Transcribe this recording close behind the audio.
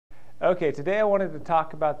Okay, today I wanted to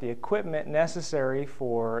talk about the equipment necessary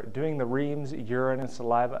for doing the Reams urine and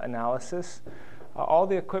saliva analysis. All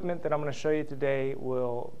the equipment that I'm going to show you today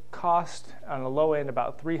will cost on the low end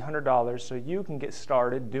about $300, so you can get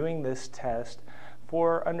started doing this test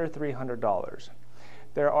for under $300.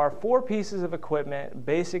 There are 4 pieces of equipment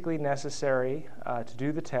basically necessary to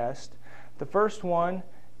do the test. The first one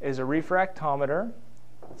is a refractometer.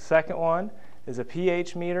 The second one is a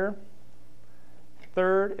pH meter.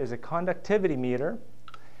 Third is a conductivity meter,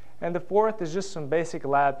 and the fourth is just some basic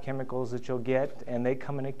lab chemicals that you'll get, and they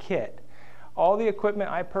come in a kit. All the equipment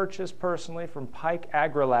I purchased personally from Pike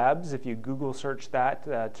Agri-Labs. If you Google search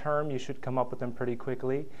that term, you should come up with them pretty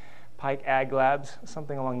quickly. Pike Ag Labs,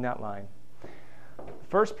 something along that line. The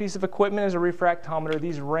first piece of equipment is a refractometer.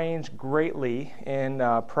 These range greatly in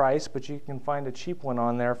price, but you can find a cheap one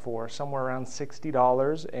on there for somewhere around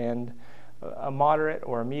 $60, and a moderate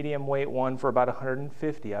or a medium weight one for about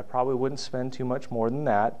 $150. I probably wouldn't spend too much more than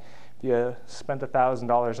that. If you spent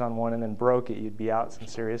 $1,000 on one and then broke it, you'd be out some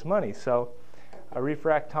serious money. So a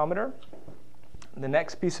refractometer. The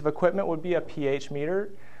next piece of equipment would be a pH meter.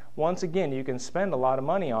 Once again, you can spend a lot of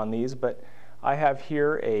money on these, but I have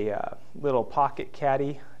here a little pocket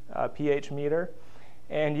caddy pH meter,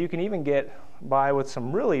 and you can even get by with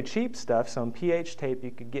some really cheap stuff, some pH tape you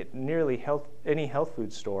could get nearly any health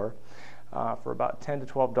food store for about $10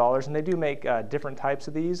 to $12, and they do make different types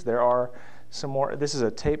of these. There are some more. This is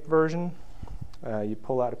a tape version. You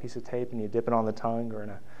pull out a piece of tape and you dip it on the tongue or in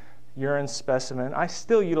a urine specimen. I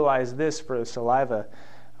still utilize this for the saliva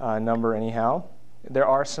number anyhow. There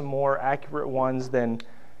are some more accurate ones than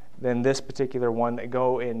this particular one that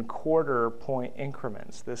go in quarter point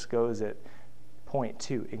increments. This goes at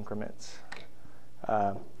 0.2 increments.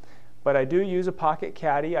 But I do use a pocket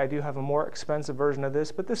caddy. I do have a more expensive version of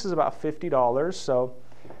this, but this is about $50, so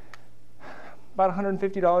about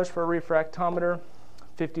 $150 for a refractometer,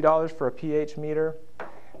 $50 for a pH meter.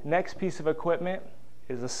 Next piece of equipment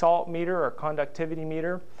is a salt meter or conductivity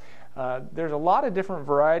meter. There's a lot of different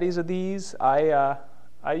varieties of these. I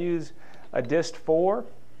use a DIST 4.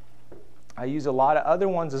 I use a lot of other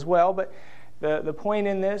ones as well, but the point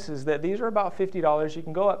in this is that these are about $50. You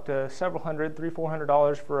can go up to several hundred, $300,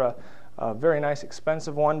 $400 for a very nice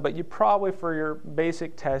expensive one, but you probably for your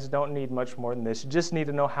basic test don't need much more than this. You just need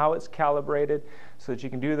to know how it's calibrated so that you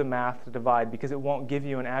can do the math to divide, because it won't give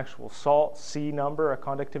you an actual salt C number, a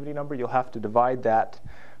conductivity number. You'll have to divide that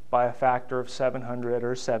by a factor of 700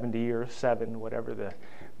 or 70 or 7, whatever the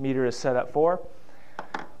meter is set up for.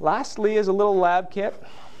 Lastly is a little lab kit.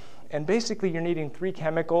 And basically you're needing 3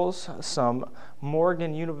 chemicals, some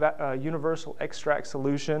Morgan universal extract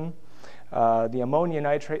solution, the ammonia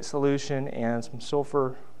nitrate solution, and some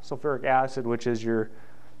sulfuric acid, which is your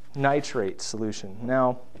nitrate solution.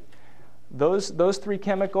 Now, those 3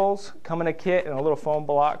 chemicals come in a kit in a little foam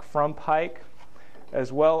block from Pike,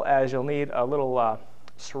 as well as you'll need a little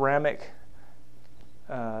ceramic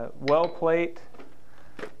well plate.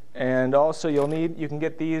 And also you can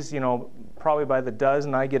get these, probably by the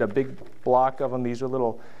dozen. I get a big block of them. These are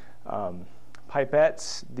little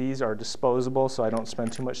pipettes. These are disposable, so I don't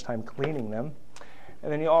spend too much time cleaning them.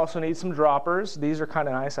 And then you also need some droppers. These are kind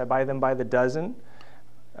of nice. I buy them by the dozen.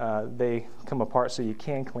 They come apart so you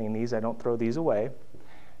can clean these. I don't throw these away.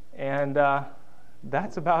 And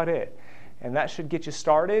that's about it. And that should get you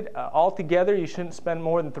started. Altogether, you shouldn't spend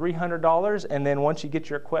more than $300. And then once you get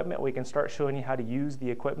your equipment, we can start showing you how to use the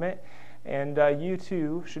equipment. And you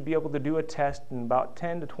too should be able to do a test in about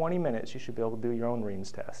 10 to 20 minutes. You should be able to do your own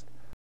Reams test.